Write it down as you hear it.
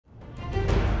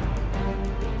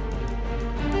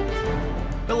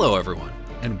Hello everyone,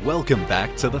 and welcome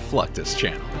back to the Fluctus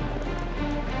channel.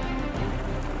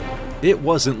 It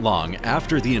wasn't long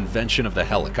after the invention of the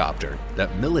helicopter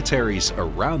that militaries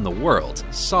around the world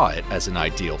saw it as an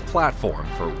ideal platform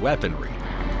for weaponry.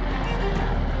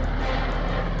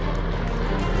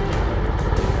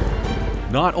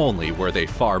 Not only were they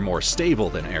far more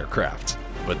stable than aircraft,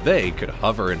 but they could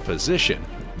hover in position,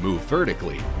 move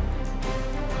vertically,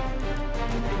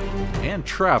 and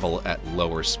travel at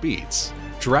lower speeds,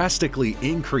 drastically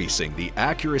increasing the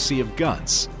accuracy of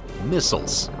guns,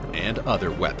 missiles, and other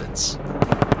weapons.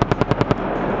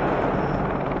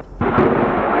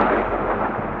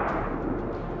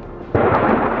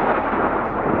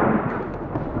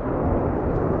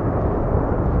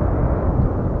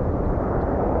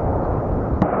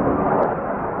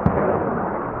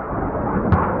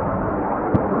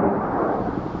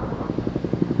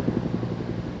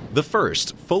 The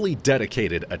first fully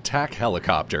dedicated attack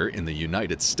helicopter in the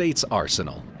United States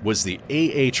arsenal was the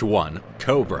AH-1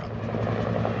 Cobra.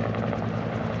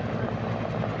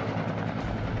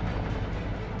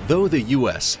 Though the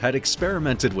US had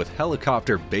experimented with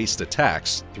helicopter-based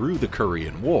attacks through the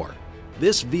Korean War,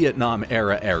 this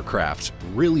Vietnam-era aircraft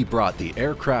really brought the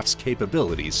aircraft's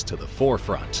capabilities to the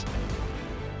forefront.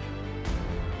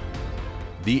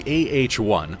 The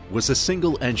AH-1 was a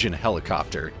single-engine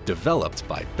helicopter developed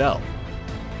by Bell.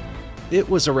 It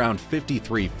was around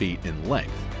 53 feet in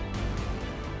length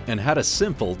and had a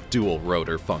simple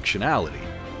dual-rotor functionality.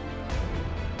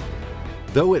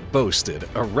 Though it boasted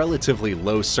a relatively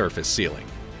low surface ceiling,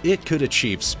 it could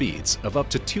achieve speeds of up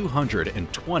to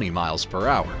 220 miles per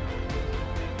hour,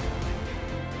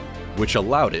 which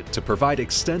allowed it to provide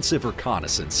extensive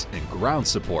reconnaissance and ground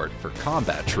support for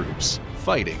combat troops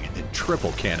fighting in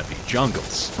triple canopy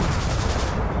jungles.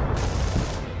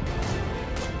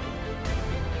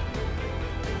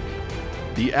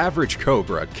 The average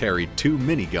Cobra carried 2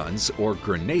 miniguns or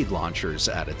grenade launchers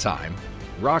at a time,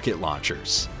 rocket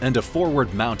launchers, and a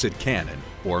forward-mounted cannon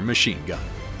or machine gun.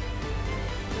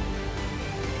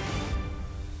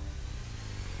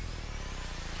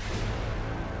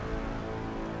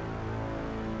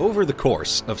 Over the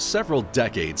course of several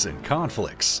decades and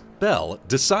conflicts, Bell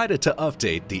decided to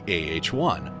update the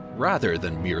AH-1 rather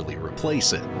than merely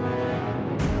replace it.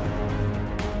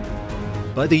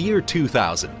 By the year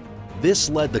 2000, this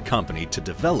led the company to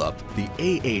develop the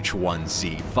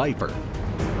AH-1Z Viper.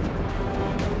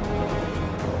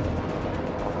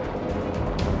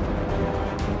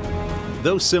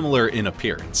 Though similar in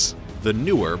appearance, the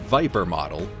newer Viper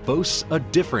model boasts a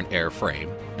different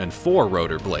airframe and 4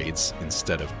 rotor blades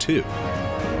instead of 2.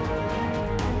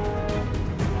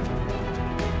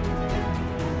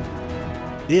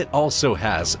 It also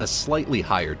has a slightly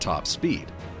higher top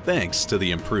speed, thanks to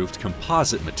the improved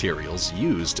composite materials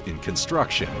used in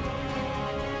construction.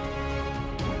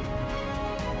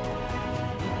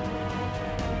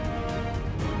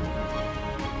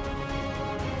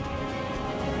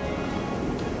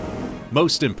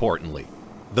 Most importantly,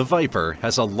 the Viper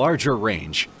has a larger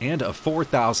range and a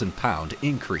 4,000-pound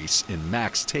increase in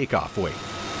max takeoff weight.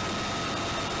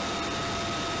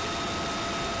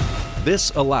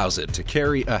 This allows it to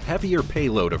carry a heavier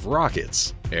payload of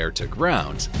rockets,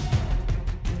 air-to-ground,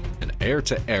 and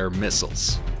air-to-air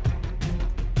missiles.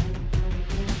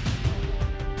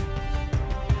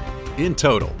 In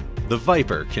total, the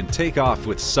Viper can take off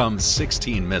with some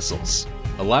 16 missiles,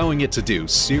 allowing it to do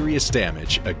serious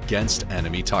damage against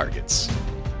enemy targets.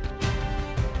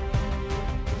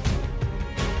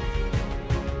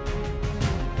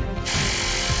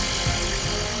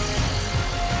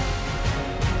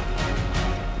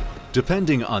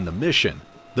 Depending on the mission,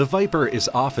 the Viper is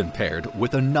often paired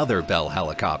with another Bell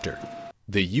helicopter,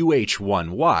 the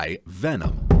UH-1Y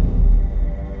Venom.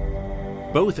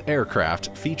 Both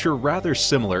aircraft feature rather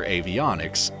similar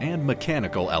avionics and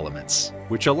mechanical elements,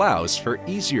 which allows for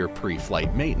easier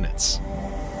pre-flight maintenance.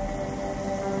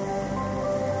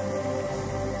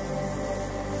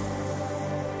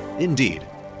 Indeed,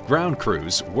 ground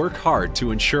crews work hard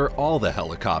to ensure all the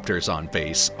helicopters on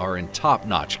base are in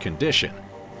top-notch condition,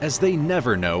 as they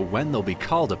never know when they'll be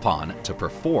called upon to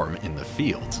perform in the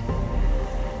field.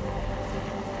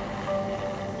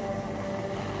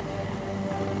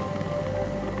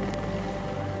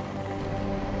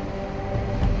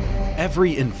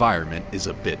 Every environment is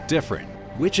a bit different,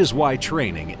 which is why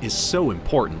training is so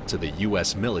important to the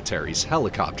US military's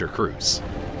helicopter crews.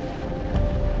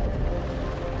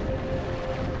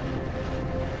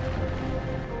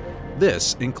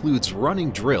 This includes running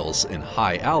drills in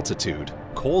high altitude,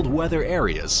 cold weather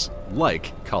areas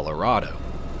like Colorado.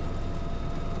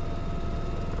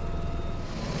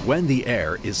 When the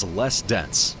air is less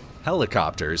dense,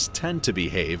 helicopters tend to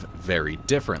behave very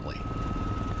differently.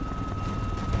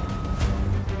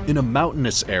 In a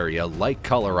mountainous area like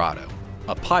Colorado,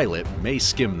 a pilot may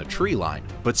skim the tree line,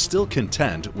 but still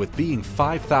contend with being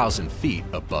 5,000 feet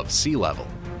above sea level.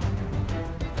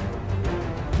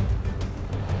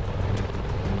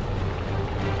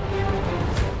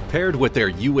 Paired with their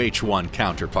UH-1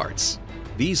 counterparts,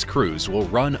 these crews will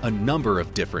run a number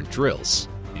of different drills,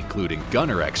 including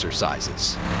gunner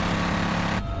exercises,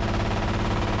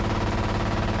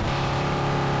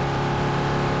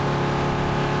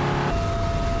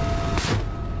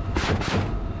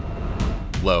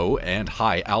 low and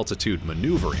high altitude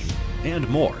maneuvering, and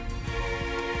more.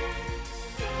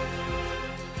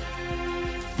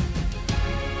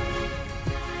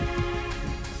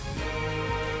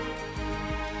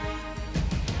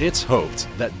 It's hoped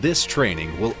that this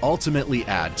training will ultimately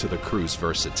add to the crew's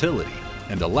versatility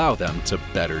and allow them to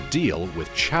better deal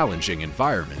with challenging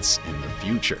environments in the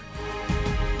future.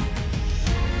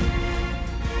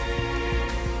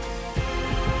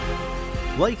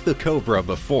 Like the Cobra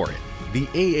before it, the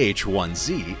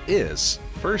AH-1Z is,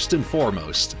 first and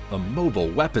foremost, a mobile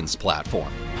weapons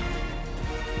platform.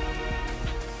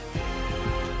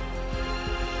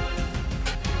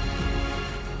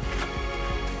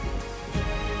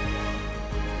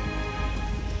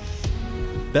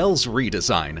 Bell's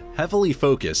redesign heavily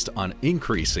focused on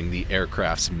increasing the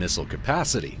aircraft's missile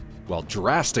capacity, while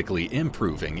drastically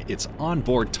improving its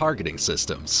onboard targeting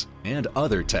systems and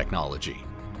other technology.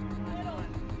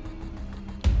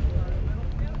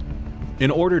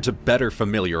 In order to better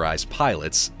familiarize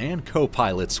pilots and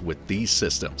co-pilots with these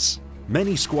systems,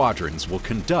 many squadrons will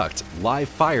conduct live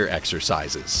fire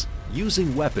exercises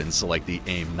using weapons like the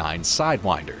AIM-9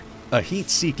 Sidewinder, a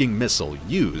heat-seeking missile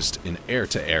used in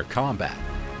air-to-air combat.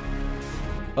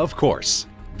 Of course,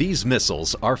 these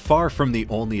missiles are far from the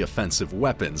only offensive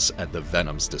weapons at the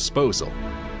Venom's disposal.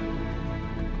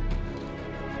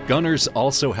 Gunners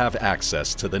also have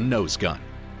access to the nose gun,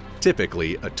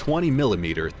 typically a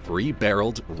 20mm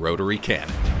three-barreled rotary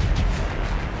cannon.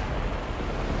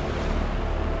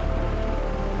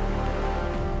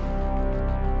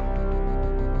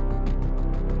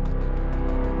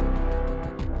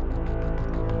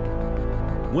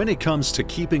 When it comes to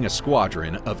keeping a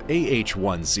squadron of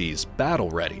AH-1Zs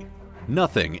battle-ready,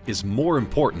 nothing is more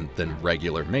important than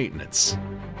regular maintenance.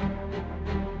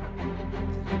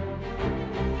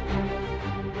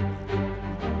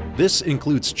 This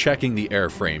includes checking the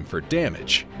airframe for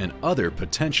damage and other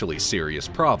potentially serious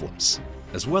problems,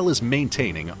 as well as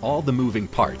maintaining all the moving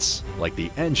parts like the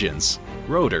engines,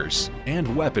 rotors,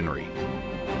 and weaponry.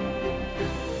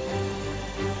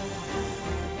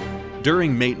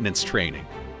 During maintenance training,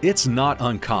 it's not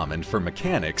uncommon for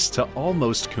mechanics to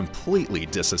almost completely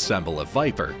disassemble a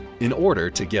Viper in order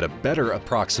to get a better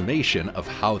approximation of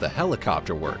how the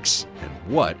helicopter works and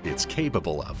what it's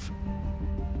capable of.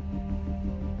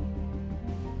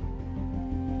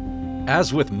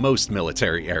 As with most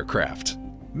military aircraft,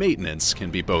 maintenance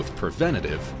can be both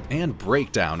preventative and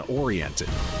breakdown-oriented.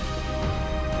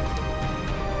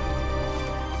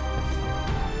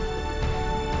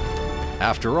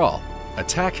 After all,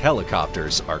 attack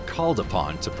helicopters are called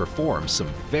upon to perform some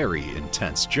very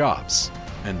intense jobs,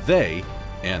 and they,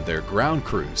 and their ground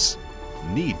crews,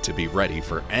 need to be ready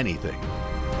for anything.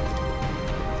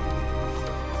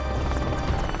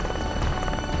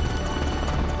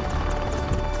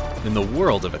 In the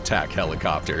world of attack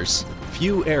helicopters,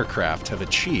 few aircraft have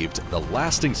achieved the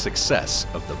lasting success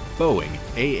of the Boeing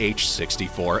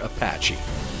AH-64 Apache.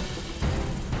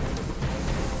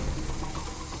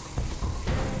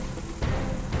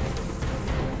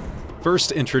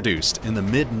 First introduced in the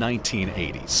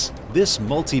mid-1980s, this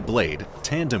multi-blade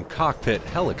tandem cockpit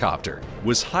helicopter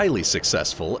was highly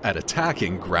successful at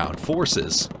attacking ground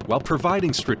forces while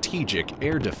providing strategic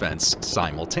air defense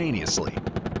simultaneously.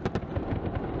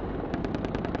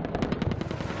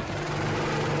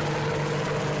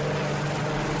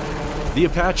 The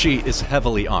Apache is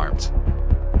heavily armed,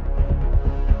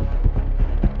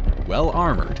 well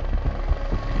armored,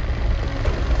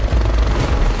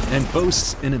 and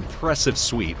boasts an impressive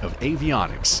suite of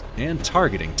avionics and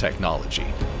targeting technology.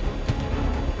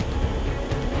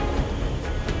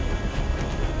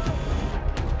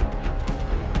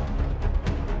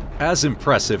 As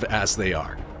impressive as they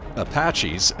are,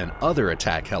 Apaches and other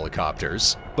attack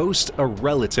helicopters boast a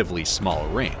relatively small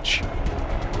range.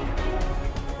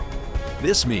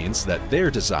 This means that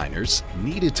their designers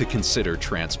needed to consider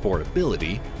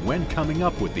transportability when coming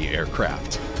up with the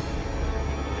aircraft.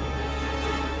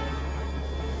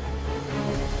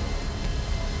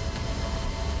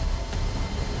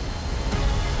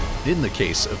 In the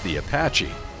case of the Apache,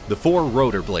 The 4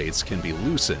 rotor blades can be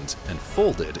loosened and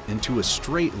folded into a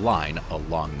straight line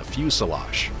along the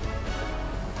fuselage.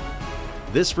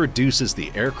 This reduces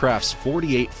the aircraft's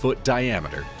 48-foot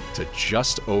diameter to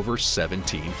just over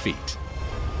 17 feet.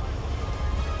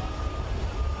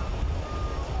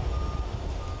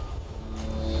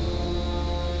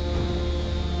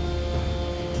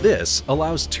 This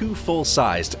allows 2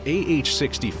 full-sized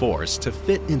AH-64s to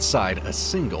fit inside a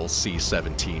single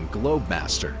C-17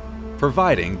 Globemaster,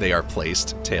 providing they are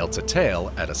placed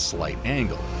tail-to-tail at a slight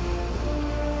angle.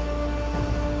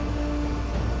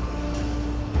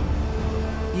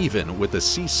 Even with the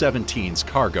C-17's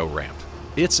cargo ramp,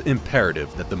 it's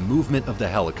imperative that the movement of the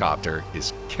helicopter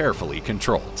is carefully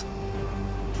controlled.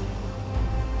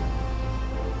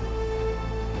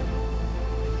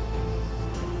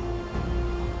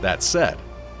 That said,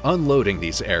 unloading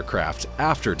these aircraft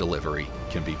after delivery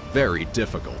can be very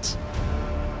difficult.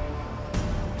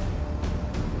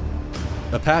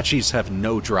 Apaches have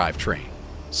no drivetrain,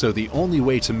 so the only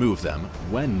way to move them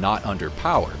when not under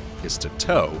power is to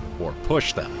tow or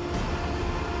push them.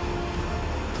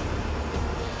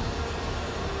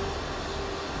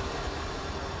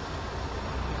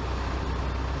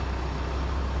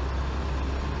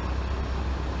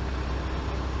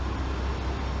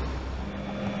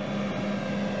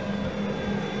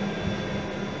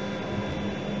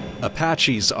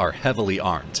 Apaches are heavily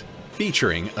armed,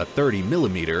 featuring a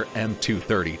 30mm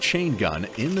M230 chain gun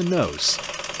in the nose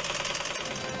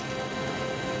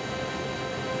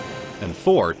and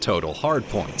 4 total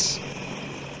hardpoints.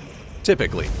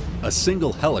 Typically, a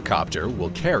single helicopter will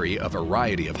carry a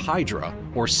variety of Hydra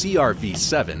or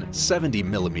CRV-7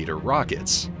 70mm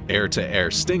rockets, air-to-air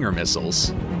Stinger missiles,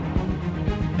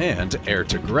 and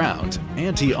air-to-ground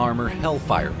anti-armor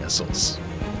Hellfire missiles.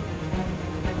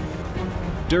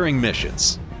 During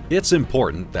missions, it's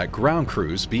important that ground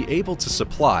crews be able to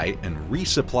supply and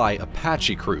resupply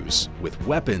Apache crews with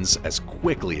weapons as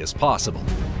quickly as possible.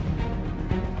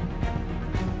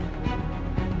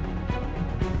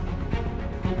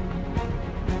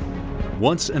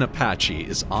 Once an Apache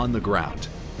is on the ground,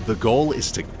 the goal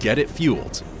is to get it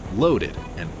fueled, loaded,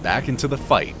 and back into the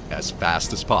fight as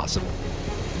fast as possible.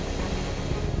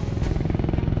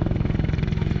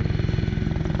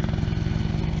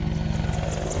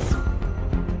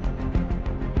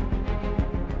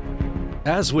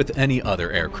 As with any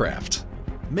other aircraft,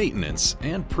 maintenance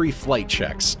and pre-flight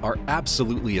checks are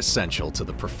absolutely essential to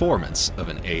the performance of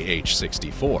an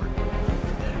AH-64.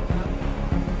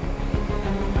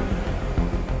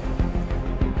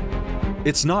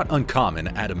 It's not uncommon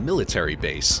at a military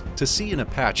base to see an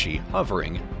Apache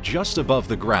hovering just above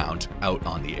the ground out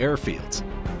on the airfield.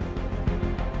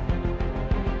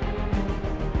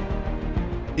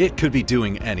 It could be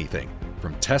doing anything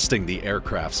from testing the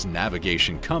aircraft's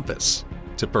navigation compass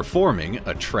to performing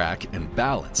a track and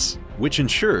balance, which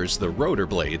ensures the rotor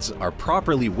blades are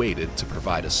properly weighted to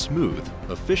provide a smooth,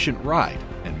 efficient ride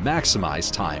and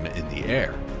maximize time in the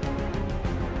air.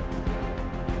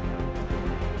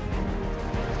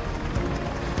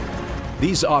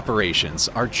 These operations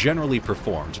are generally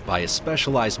performed by a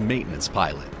specialized maintenance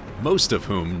pilot, most of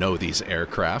whom know these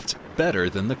aircraft better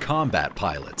than the combat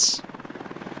pilots.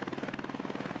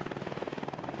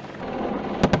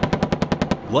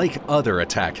 Like other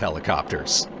attack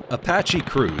helicopters, Apache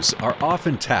crews are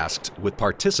often tasked with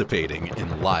participating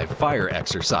in live fire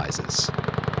exercises.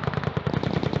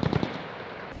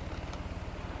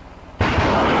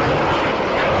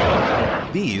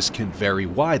 These can vary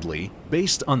widely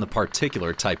based on the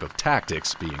particular type of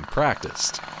tactics being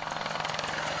practiced.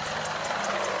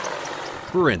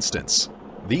 For instance,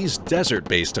 these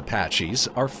desert-based Apaches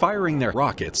are firing their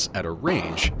rockets at a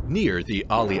range near the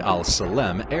Ali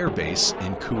al-Salem Air Base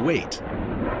in Kuwait.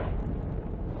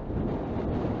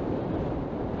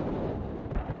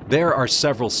 There are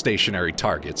several stationary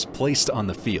targets placed on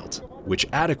the field, which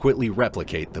adequately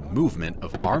replicate the movement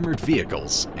of armored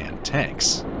vehicles and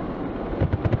tanks.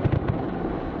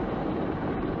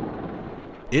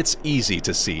 It's easy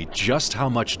to see just how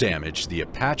much damage the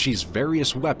Apache's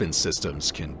various weapon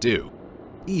systems can do,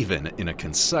 even in a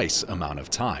concise amount of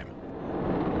time.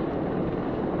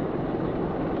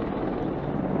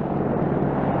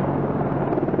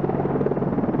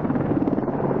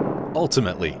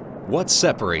 Ultimately, what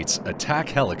separates attack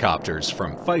helicopters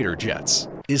from fighter jets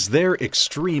is their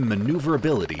extreme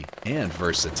maneuverability and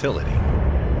versatility.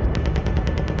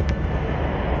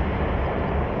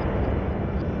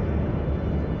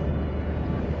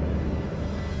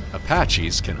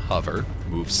 Apaches can hover,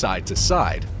 move side to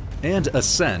side, and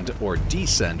ascend or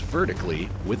descend vertically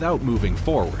without moving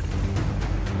forward.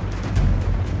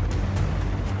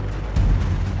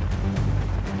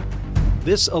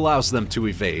 This allows them to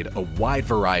evade a wide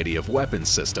variety of weapon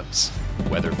systems,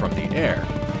 whether from the air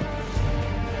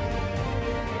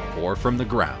or from the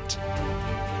ground.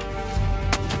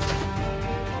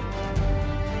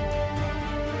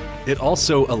 It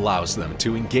also allows them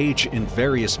to engage in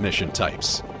various mission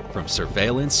types, from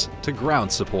surveillance to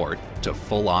ground support to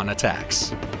full-on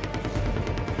attacks.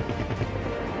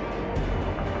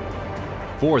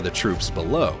 For the troops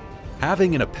below,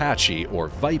 having an Apache or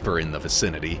Viper in the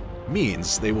vicinity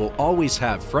means they will always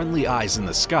have friendly eyes in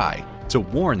the sky to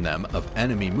warn them of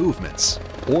enemy movements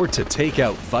or to take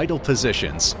out vital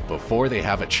positions before they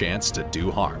have a chance to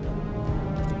do harm.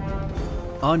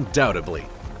 Undoubtedly,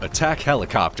 attack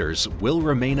helicopters will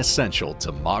remain essential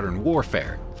to modern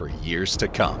warfare for years to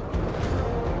come.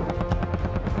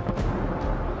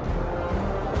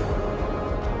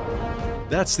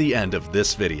 That's the end of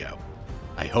this video.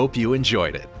 I hope you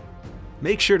enjoyed it.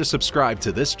 Make sure to subscribe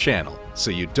to this channel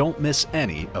so you don't miss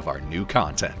any of our new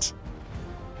content.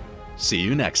 See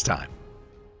you next time.